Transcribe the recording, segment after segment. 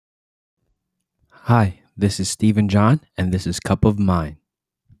Hi, this is Stephen John, and this is Cup of Mine.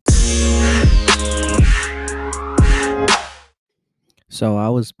 So I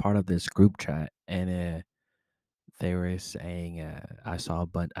was part of this group chat, and they were saying I saw a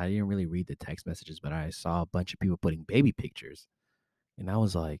bunch. I didn't really read the text messages, but I saw a bunch of people putting baby pictures, and I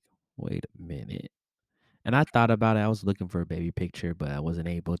was like, "Wait a minute." And I thought about it. I was looking for a baby picture, but I wasn't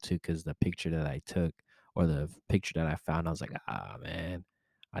able to because the picture that I took or the picture that I found, I was like, "Ah, man,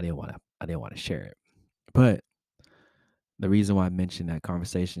 I didn't want to. I didn't want to share it." But the reason why I mentioned that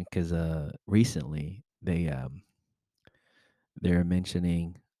conversation because recently they're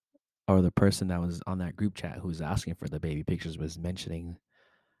mentioning, or the person that was on that group chat who's asking for the baby pictures was mentioning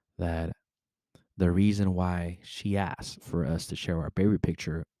that the reason why she asked for us to share our baby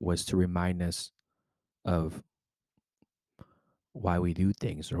picture was to remind us of why we do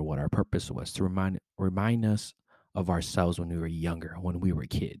things or what our purpose was, to remind us of ourselves when we were younger, when we were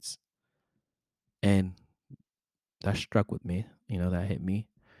kids. And that struck with me, that hit me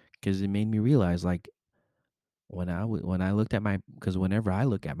because it made me realize, like, when I looked at my, because whenever I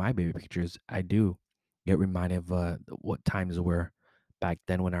look at my baby pictures, I do get reminded of what times were back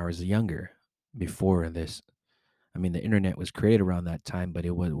then when I was younger. Before this, I mean, the internet was created around that time, but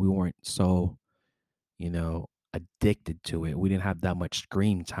it was we weren't so addicted to it. We didn't have that much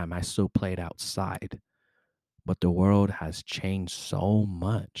screen time. I still played outside, but the world has changed so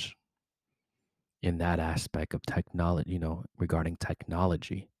much in that aspect of technology. Regarding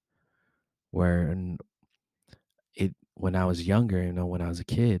technology, where it when I was younger, when I was a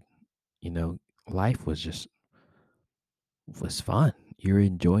kid, you know, life was fun. You're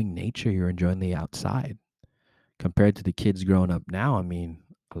enjoying nature, you're enjoying the outside. Compared to the kids growing up now, I mean,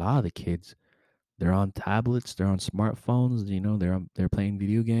 a lot of the kids, they're on tablets, they're on smartphones, they're playing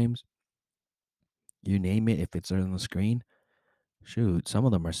video games. You name it, if it's on the screen. Shoot, some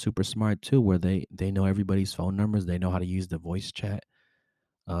of them are super smart too, where they know everybody's phone numbers, they know how to use the voice chat,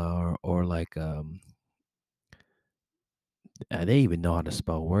 or like they even know how to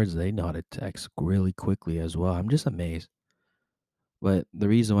spell words. They know how to text really quickly as well. I'm just amazed. But the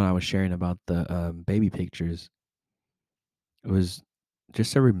reason why I was sharing about the baby pictures, it was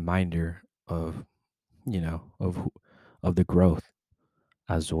just a reminder of, of the growth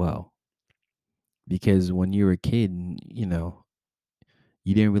as well. Because when you were a kid,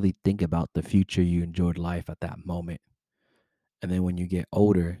 you didn't really think about the future. You enjoyed life at that moment. And then when you get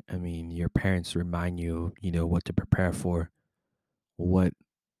older, I mean, your parents remind you, what to prepare for, what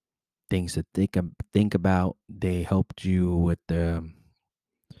things to think about. They helped you with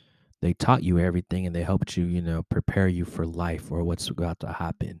they taught you everything, and they helped you, prepare you for life or what's about to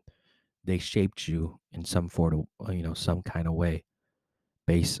happen. They shaped you in some form of, some kind of way,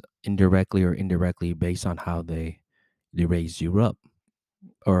 based indirectly or indirectly, based on how they raised you up,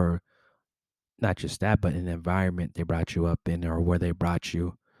 or not just that, but an environment they brought you up in, or where they brought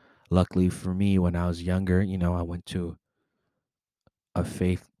you. Luckily for me, when I was younger, I went to a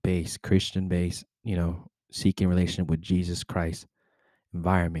faith-based, Christian-based, seeking relationship with Jesus Christ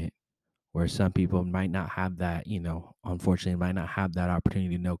environment, where some people might not have that, unfortunately, might not have that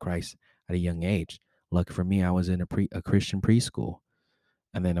opportunity to know Christ at a young age. Lucky for me, I was in a Christian preschool,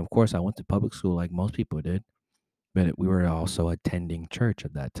 and then of course I went to public school like most people did, but we were also attending church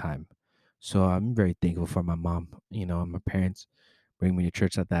at that time. So I'm very thankful for my mom, and my parents bring me to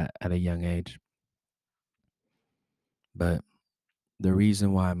church at a young age. But the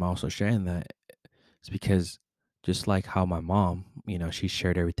reason why I'm also sharing that is because, just like how my mom, she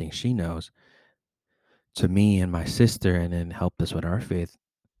shared everything she knows to me and my sister, and then helped us with our faith.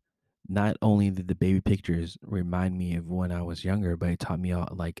 Not only did the baby pictures remind me of when I was younger, but it taught me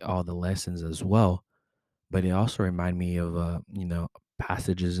all the lessons as well. But it also reminded me of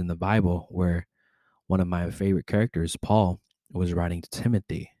passages in the Bible where one of my favorite characters, Paul, was writing to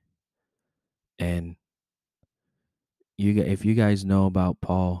Timothy. And if you guys know about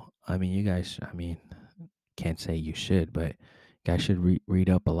Paul, I mean, can't say you should, but you guys should read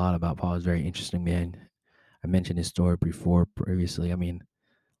up a lot about Paul. He's a very interesting man. I mentioned his story before previously. I mean,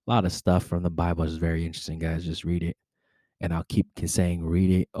 a lot of stuff from the Bible is very interesting, guys. Just read it. And I'll keep saying, read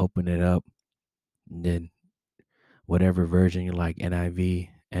it, open it up, and then whatever version you like, NIV,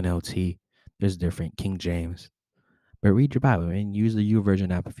 NLT, there's different, King James. But read your Bible and use the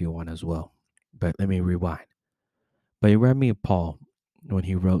YouVersion app if you want as well. But let me rewind. But it reminded me of Paul when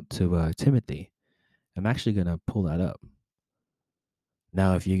he wrote to Timothy. I'm actually going to pull that up.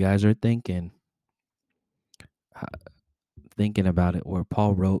 Now, if you guys are uh, thinking about it, where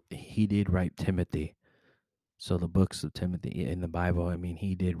Paul wrote, he did write Timothy. So the books of Timothy in the Bible, I mean,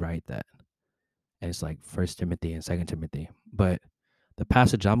 he did write that. And it's like First Timothy and Second Timothy. But The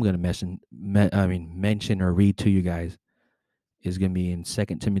passage I'm going to mention or read to you guys is going to be in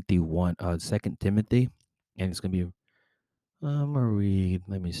Second Timothy 1, 2 Timothy, and it's going to be, I'm going to read,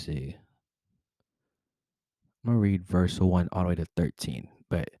 let me see. I'm going to read verse 1 all the way to 13,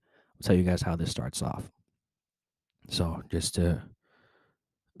 but I'll tell you guys how this starts off. So just to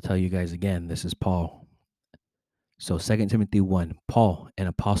tell you guys again, this is Paul. So 2 Timothy 1, Paul, an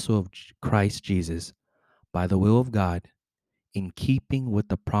apostle of Christ Jesus, by the will of God, in keeping with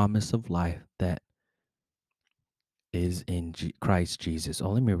the promise of life that is in Christ Jesus. Oh,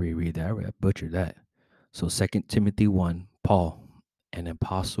 let me reread that. I butchered that. So 2 Timothy 1, Paul, an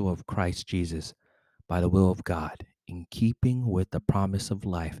apostle of Christ Jesus, by the will of God, in keeping with the promise of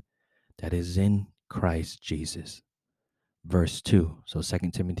life that is in Christ Jesus. Verse 2, so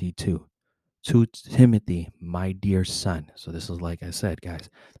 2 Timothy 2. To Timothy, my dear son. So this is, like I said, guys,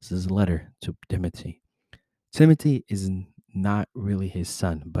 this is a letter to Timothy. Timothy is not really his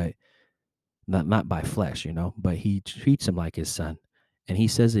son, but not by flesh, but he treats him like his son. And he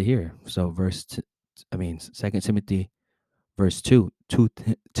says it here. So Second Timothy verse 2, to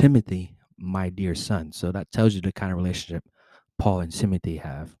Timothy, my dear son. So that tells you the kind of relationship Paul and Timothy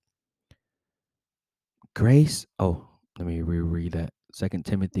have. Grace, let me reread that. Second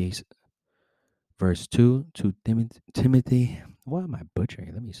Timothy verse 2, to Timothy, why am I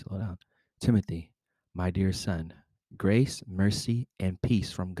butchering? Let me slow down. Timothy, my dear son, grace, mercy, and peace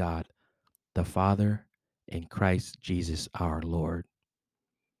from God, the Father, and Christ Jesus our Lord.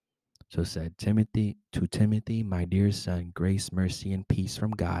 So it said, to Timothy, my dear son, grace, mercy, and peace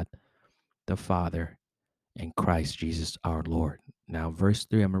from God, the Father, and Christ Jesus our Lord. Now, verse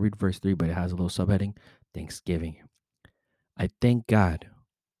 3, I'm going to read verse 3, but it has a little subheading, Thanksgiving. I thank God,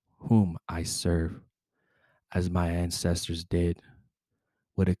 whom I serve, as my ancestors did,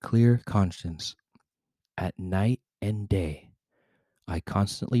 with a clear conscience. At night and day, I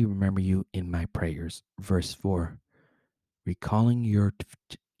constantly remember you in my prayers. Verse 4, recalling your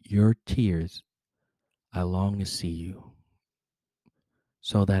tears, I long to see you,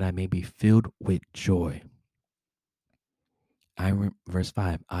 so that I may be filled with joy. Verse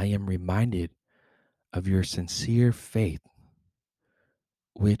 5, I am reminded of your sincere faith,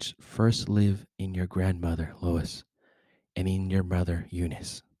 which first lived in your grandmother Lois and in your mother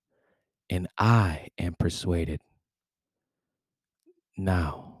Eunice, and I am persuaded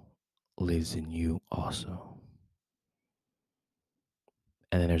now lives in you also.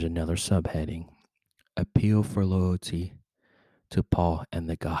 And then there's another subheading, appeal for loyalty to Paul and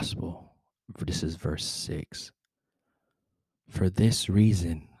the gospel. This is verse 6. For this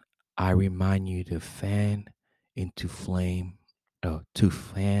reason, I remind you to fan into flame the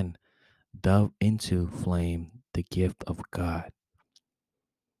gift of God,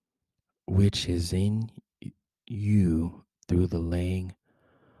 which is in you through the laying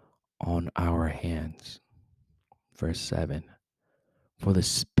on our hands. Verse 7. For the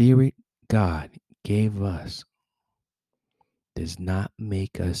Spirit God gave us does not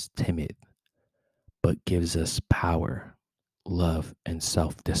make us timid, but gives us power, love, and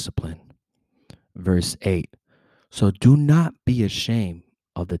self-discipline. Verse 8. So do not be ashamed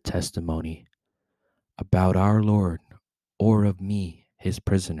of the testimony about our Lord or of me, his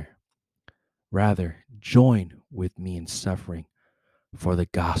prisoner. Rather, join with me in suffering for the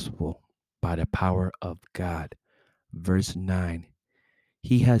gospel by the power of God. Verse 9.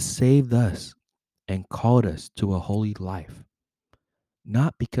 He has saved us and called us to a holy life,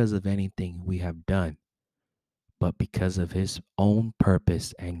 not because of anything we have done, but because of his own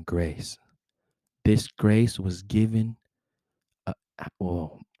purpose and grace. This grace was given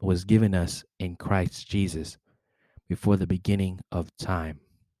us in Christ Jesus before the beginning of time.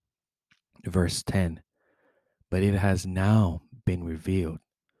 Verse 10. But it has now been revealed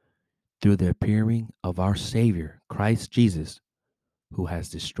through the appearing of our Savior, Christ Jesus, who has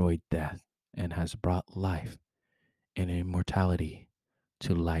destroyed death and has brought life and immortality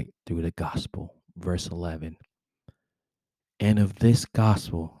to light through the gospel. Verse 11. And of this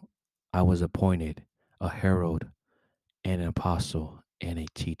gospel I was appointed a herald and an apostle and a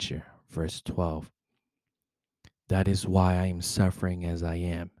teacher. Verse 12. That is why I am suffering as I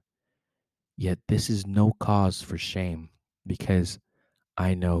am. Yet this is no cause for shame, because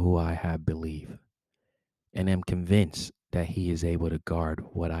I know who I have believed, and am convinced that he is able to guard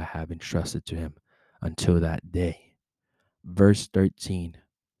what I have entrusted to him until that day. Verse 13.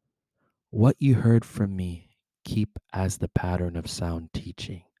 What you heard from me, keep as the pattern of sound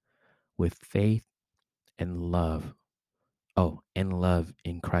teaching, with faith and love. And love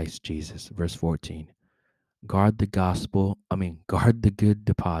in Christ Jesus. Verse 14. Guard the good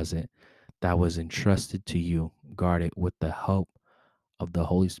deposit that was entrusted to you. Guard it with the help of the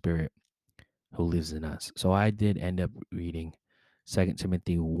Holy Spirit who lives in us. So I did end up reading Second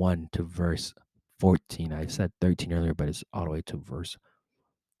Timothy 1 to verse 14. I said 13 earlier, but it's all the way to verse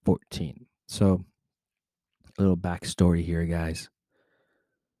 14. So a little backstory here, guys.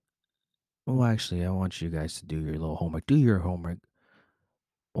 Well, actually, I want you guys to do your little homework. Do your homework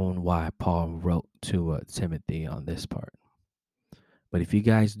on why Paul wrote to Timothy on this part. But if you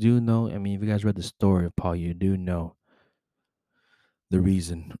guys do know, I mean, if you guys read the story of Paul, you do know the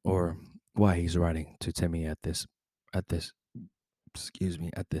reason or why he's writing to Timothy at this, excuse me,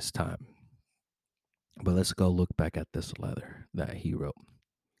 at this time. But let's go look back at this letter that he wrote.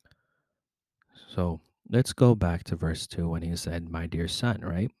 So let's go back to verse 2 when he said, "My dear son,"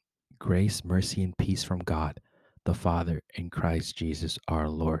 right? "Grace, mercy, and peace from God, the Father, and Christ Jesus our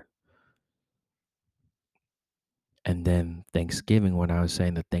Lord." And then Thanksgiving, when I was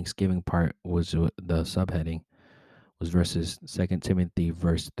saying the Thanksgiving part was the subheading, was verses 2 Timothy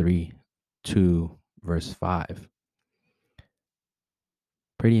verse 3 to verse 5.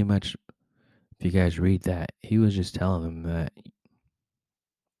 Pretty much, if you guys read that, he was just telling them that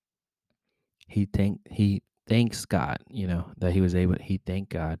he thanks God, that he thanked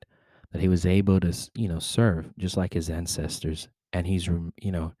God that he was able to, serve just like his ancestors. And he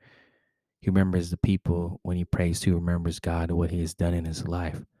remembers the people when he prays to, remembers God and what he has done in his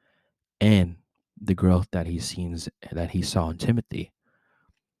life and the growth that he saw in Timothy,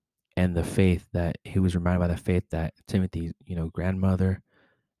 and the faith that he was reminded by the faith that Timothy's, grandmother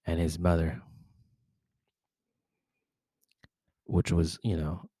and his mother, which was,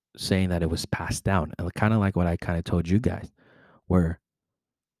 saying that it was passed down. And kind of like what I kind of told you guys, where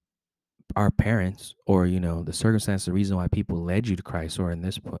our parents or, the circumstance, the reason why people led you to Christ, or in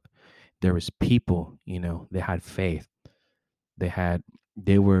this point, there was people, they had faith.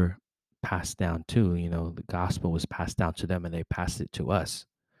 They were passed down too, the gospel was passed down to them and they passed it to us.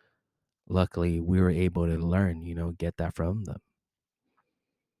 Luckily, we were able to learn, get that from them.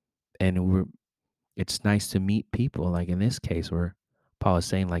 And it's nice to meet people like in this case where Paul is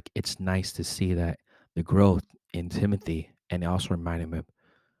saying like it's nice to see that the growth in Timothy, and also reminding him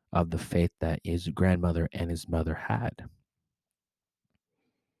of the faith that his grandmother and his mother had.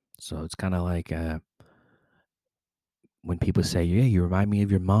 So it's kind of like when people say, "Yeah, you remind me of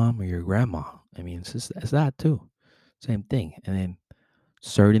your mom or your grandma." I mean, it's that too, same thing. And then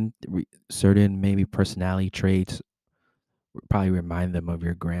certain maybe personality traits probably remind them of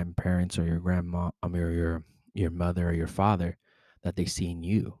your grandparents or your grandma, or your mother or your father that they see in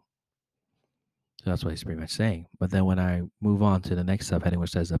you. So that's what he's pretty much saying. But then when I move on to the next subheading, which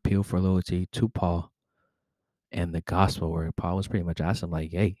says appeal for loyalty to Paul and the gospel, where Paul was pretty much asking,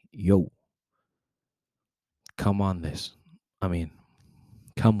 like, "Hey, yo, come on this. I mean,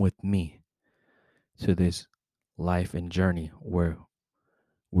 come with me to this life and journey where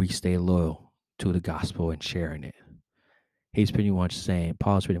we stay loyal to the gospel and sharing it." Paul's pretty much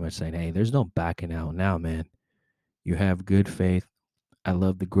saying, "Hey, there's no backing out now, man. You have good faith. I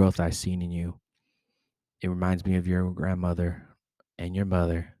love the growth I've seen in you. It reminds me of your grandmother and your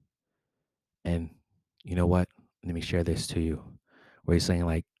mother. And you know what? Let me share this to you." Where he's saying,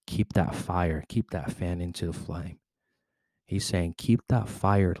 like, keep that fire, keep that fan into the flame. He's saying, keep that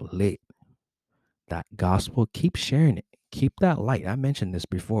fire lit, that gospel, keep sharing it, keep that light. I mentioned this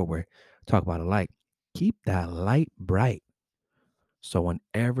before where I talk about a light. Keep that light bright. So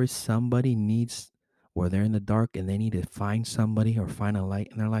whenever somebody needs, where they're in the dark and they need to find somebody or find a light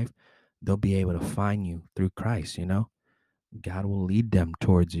in their life, they'll be able to find you through Christ, God will lead them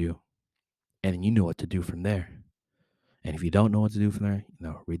towards you. And you know what to do from there. And if you don't know what to do from there,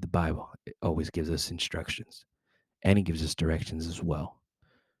 read the Bible. It always gives us instructions. And it gives us directions as well.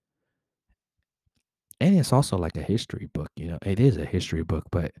 And it's also like a history book. It is a history book,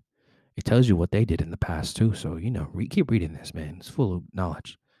 but it tells you what they did in the past too. So, keep reading this, man. It's full of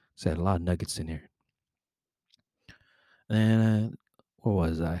knowledge. Said a lot of nuggets in here. And where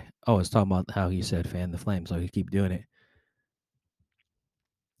was I? Oh, I was talking about how he said fan the flame. So he keep doing it.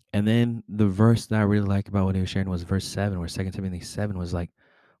 And then the verse that I really like about what he was sharing was verse 7, where 2 Timothy 7 was like,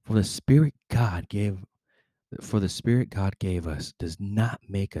 For the Spirit God gave us does not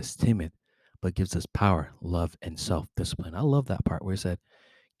make us timid, but gives us power, love, and self-discipline. I love that part where he said,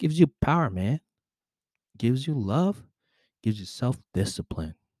 gives you power, man. Gives you love, gives you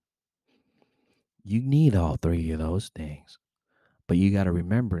self-discipline. You need all three of those things. But you got to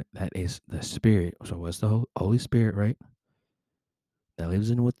remember that is the Spirit. So what's the Holy Spirit, right? That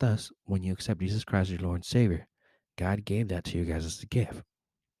lives in with us when you accept Jesus Christ as your Lord and Savior. God gave that to you guys as a gift.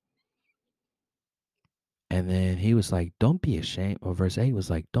 And then he was like, don't be ashamed. Or verse 8 was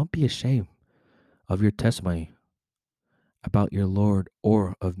like, don't be ashamed of your testimony. about your Lord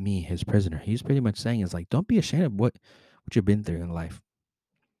or of me, his prisoner. He's pretty much saying is like, don't be ashamed of what you've been through in life.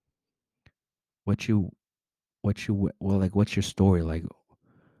 What you well, like, what's your story? Like,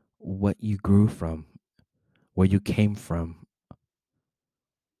 what you grew from, where you came from,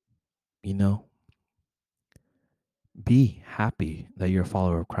 you know? Be happy that you're a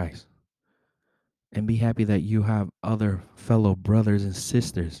follower of Christ. And be happy that you have other fellow brothers and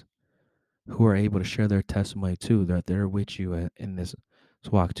sisters who are able to share their testimony too, that they're with you in this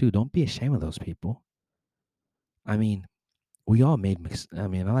walk too. Don't be ashamed of those people. I mean, we all made I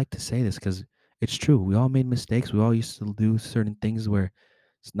mean, I like to say this because it's true. We all made mistakes. We all used to do certain things where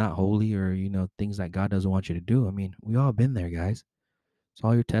it's not holy, or things that God doesn't want you to do. I mean, we all been there, guys. So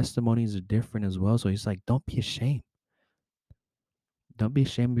all your testimonies are different as well. So he's like, don't be ashamed. Don't be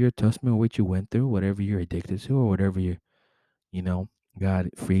ashamed of your testimony, what you went through, whatever you're addicted to, or whatever you know, God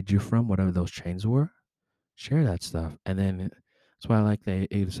freed you from, whatever those chains were. Share that stuff. And then that's why I like the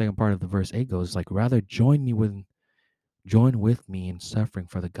second part of the verse 8 goes like, rather join with me in suffering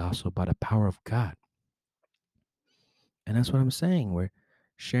for the gospel by the power of God. And that's what I'm saying. We're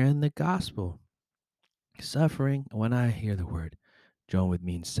sharing the gospel, suffering. When I hear the word join with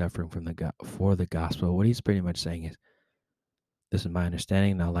me in suffering for the gospel, what he's pretty much saying is, this is my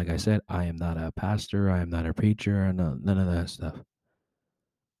understanding. Now, like I said, I am not a pastor, I am not a preacher, none of that stuff.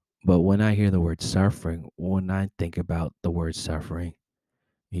 But when I hear the word suffering, when I think about the word suffering,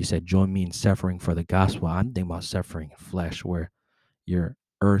 he said, join me in suffering for the gospel. I'm thinking about suffering in flesh, where your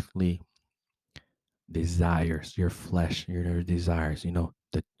earthly desires, your flesh, your desires,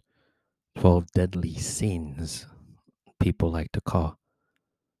 the 12 deadly sins people like to call.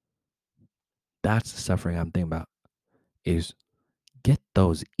 That's the suffering I'm thinking about, is get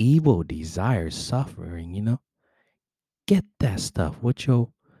those evil desires suffering, get that stuff.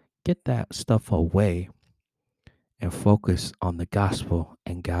 Get that stuff away and focus on the gospel,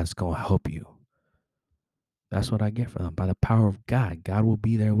 and God's going to help you. That's what I get from them. By the power of God, God will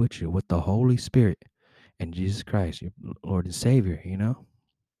be there with you, with the Holy Spirit and Jesus Christ, your Lord and Savior,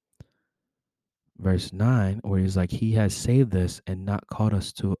 Verse 9, where he's like, he has saved us and not called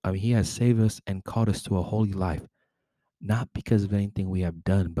us to, he has saved us and called us to a holy life, not because of anything we have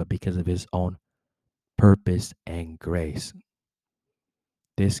done, but because of his own purpose and grace.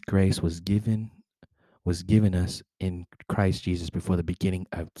 This grace was given us in Christ Jesus before the beginning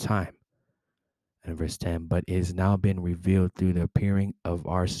of time. And verse 10, but it has now been revealed through the appearing of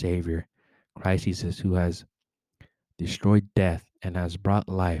our Savior, Christ Jesus, who has destroyed death and has brought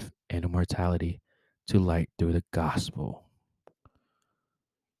life and immortality to light through the gospel.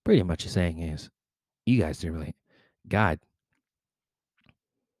 Pretty much the saying is, you guys didn't really, God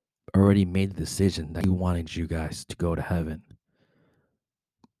already made the decision that he wanted you guys to go to heaven.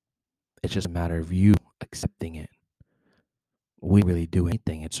 It's just a matter of you accepting it. We really do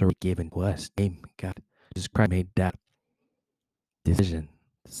anything. It's already given to us. God, Jesus Christ made that decision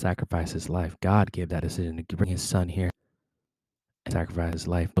to sacrifice his life. God gave that decision to bring his son here and sacrifice his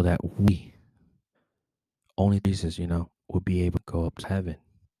life so that we, only Jesus, would be able to go up to heaven.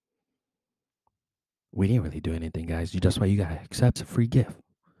 We didn't really do anything, guys. That's why you got to accept a free gift.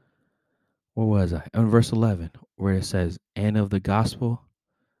 Where was I? In verse 11, where it says, and of the gospel,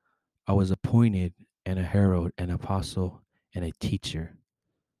 I was appointed and a herald, an apostle, and a teacher.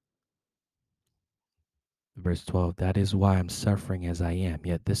 Verse 12, that is why I'm suffering as I am.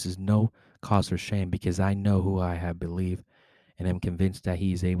 Yet this is no cause for shame, because I know who I have believed and am convinced that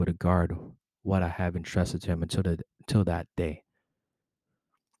he is able to guard what I have entrusted to him until that day.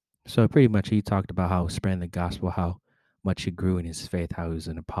 So pretty much he talked about how spreading the gospel, how much he grew in his faith, how he was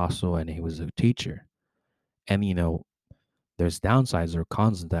an apostle and he was a teacher. And, there's downsides or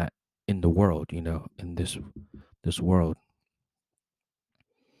cons of that in the world, in this world,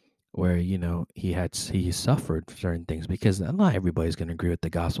 where he suffered certain things, because not everybody's going to agree with the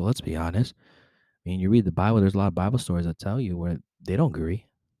gospel. Let's be honest. I mean, you read the Bible, there's a lot of Bible stories that tell you where they don't agree.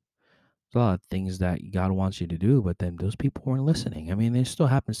 There's a lot of things that God wants you to do, but then those people weren't listening. I mean, it still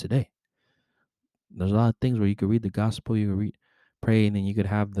happens today. There's a lot of things where you could read the gospel, you could pray, and then you could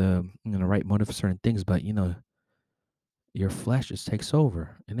have the right motive for certain things, but your flesh just takes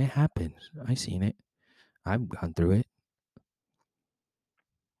over, and it happens. I seen it. I've gone through it.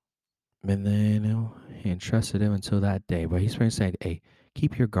 And then he entrusted him until that day. But he's trying to say, hey,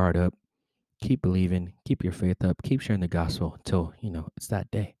 keep your guard up, keep believing, keep your faith up, keep sharing the gospel until, it's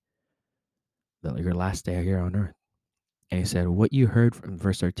that day, your last day here on earth. And he said, what you heard from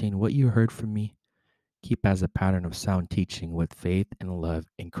verse 13, what you heard from me, keep as a pattern of sound teaching with faith and love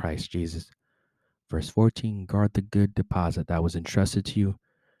in Christ Jesus. Verse 14, guard the good deposit that was entrusted to you.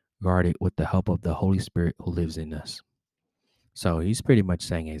 Guard it with the help of the Holy Spirit who lives in us. So he's pretty much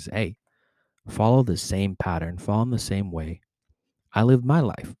saying is, hey, follow the same pattern, follow in the same way I lived my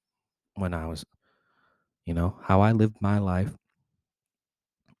life when I was, how I lived my life,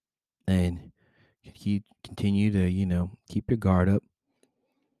 and you continue to, keep your guard up,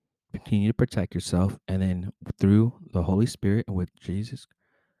 continue to protect yourself, and then through the Holy Spirit and with Jesus,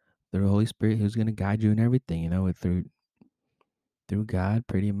 through the Holy Spirit, who's going to guide you in everything, through God,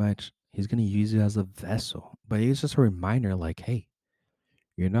 pretty much, he's going to use you as a vessel. But it's just a reminder, like, hey,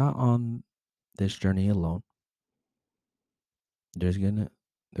 you're not on this journey alone. There's gonna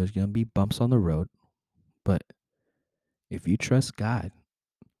there's gonna be bumps on the road, but if you trust God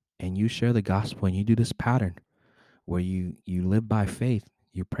and you share the gospel and you do this pattern where you live by faith,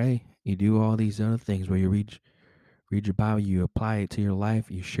 you pray, you do all these other things where you read your Bible, you apply it to your life,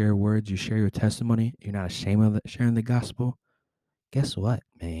 you share words, you share your testimony, you're not ashamed of sharing the gospel. Guess what,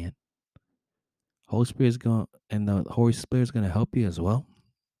 man? The Holy Spirit's gonna help you as well.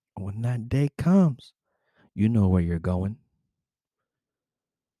 When that day comes, you know where you're going.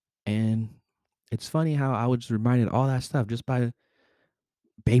 And it's funny how I was reminded all that stuff just by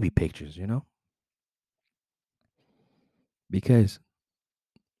baby pictures, because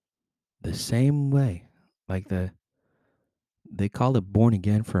the same way, like they call it born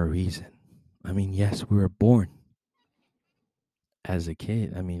again for a reason. I mean, yes, we were born as a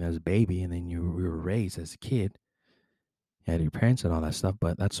kid. I mean, as a baby, and then we were raised as a kid. You had your parents and all that stuff.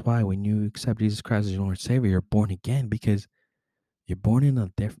 But that's why when you accept Jesus Christ as your Lord and Savior, you're born again because you're born in a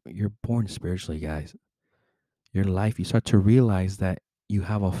different. You're born spiritually, guys. Your life, you start to realize that you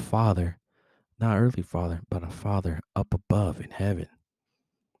have a Father, not earthly Father, but a Father up above in heaven,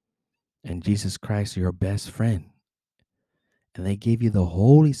 and Jesus Christ, your best friend. And they gave you the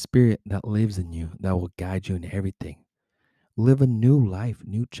Holy Spirit that lives in you, that will guide you in everything. Live a new life,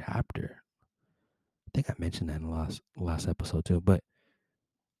 new chapter. I think I mentioned that in the last episode too, but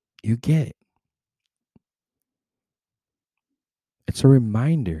you get it. It's a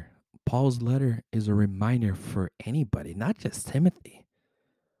reminder. Paul's letter is a reminder for anybody, not just Timothy,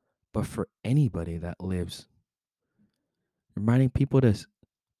 but for anybody that lives. Reminding people to,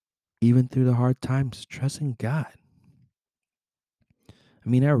 even through the hard times, trust in God. I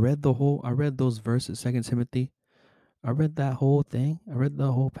mean, I read those verses, Second Timothy. I read that whole thing. I read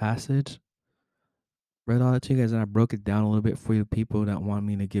the whole passage. Read all that to you guys, and I broke it down a little bit for you people that want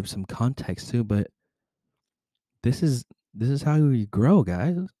me to give some context too. But this is this is how we grow,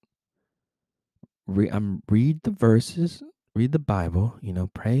 guys. Read the verses, read the Bible,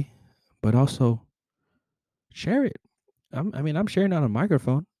 pray, but also share it. I'm sharing on a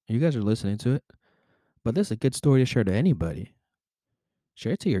microphone. You guys are listening to it, but this is a good story to share to anybody.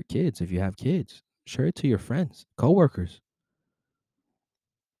 Share it to your kids if you have kids. Share it to your friends, coworkers.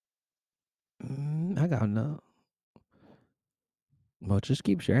 I got no. Well, just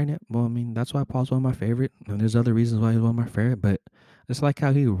keep sharing it. Well, I mean, that's why Paul's one of my favorite, and there's other reasons why he's one of my favorite. But it's like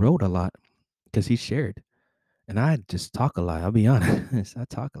how he wrote a lot because he shared, and I just talk a lot. I'll be honest, I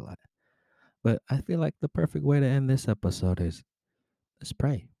talk a lot. But I feel like the perfect way to end this episode is let's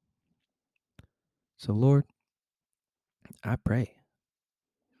pray. So, Lord, I pray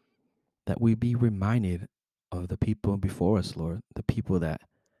that we be reminded of the people before us, Lord, the people that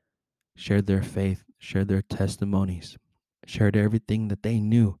shared their faith, shared their testimonies, shared everything that they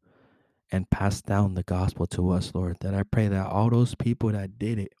knew, and passed down the gospel to us, Lord. That I pray that all those people that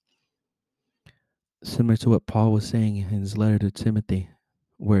did it, similar to what Paul was saying in his letter to Timothy,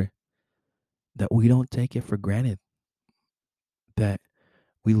 where that we don't take it for granted, that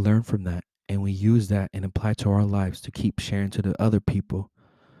we learn from that and we use that and apply to our lives to keep sharing to the other people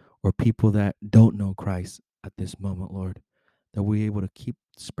or people that don't know Christ at this moment, Lord, that we're able to keep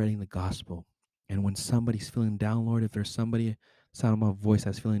spreading the gospel. And when somebody's feeling down, Lord, if there's somebody, sound of my voice,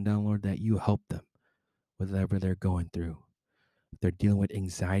 that's feeling down, Lord, that you help them with whatever they're going through. If they're dealing with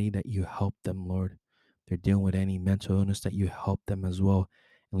anxiety, that you help them, Lord. If they're dealing with any mental illness, that you help them as well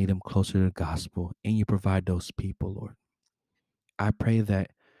and lead them closer to the gospel. And you provide those people, Lord. I pray that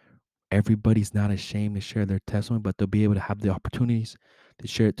everybody's not ashamed to share their testimony, but they'll be able to have the opportunities to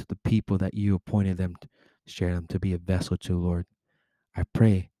share it to the people that you appointed them to share them to be a vessel to, Lord. I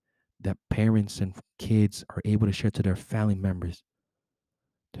pray that parents and kids are able to share to their family members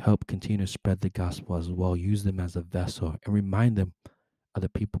to help continue to spread the gospel as well. Use them as a vessel and remind them of the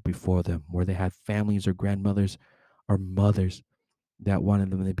people before them, where they had families or grandmothers or mothers that wanted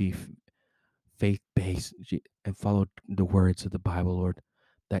them to be faith based and follow the words of the Bible, Lord,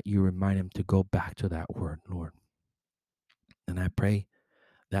 that you remind them to go back to that word, Lord. And I pray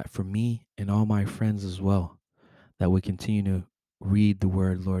that for me and all my friends as well, that we continue to read the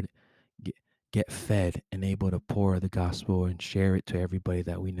word, Lord. get fed and able to pour the gospel and share it to everybody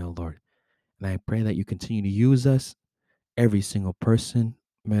that we know, Lord. And I pray that you continue to use us, every single person,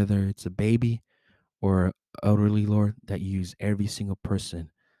 whether it's a baby or elderly, Lord, that you use every single person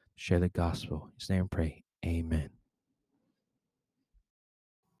to share the gospel. In his name I pray. Amen.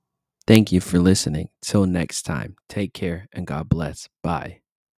 Thank you for listening. Till next time, take care and God bless. Bye.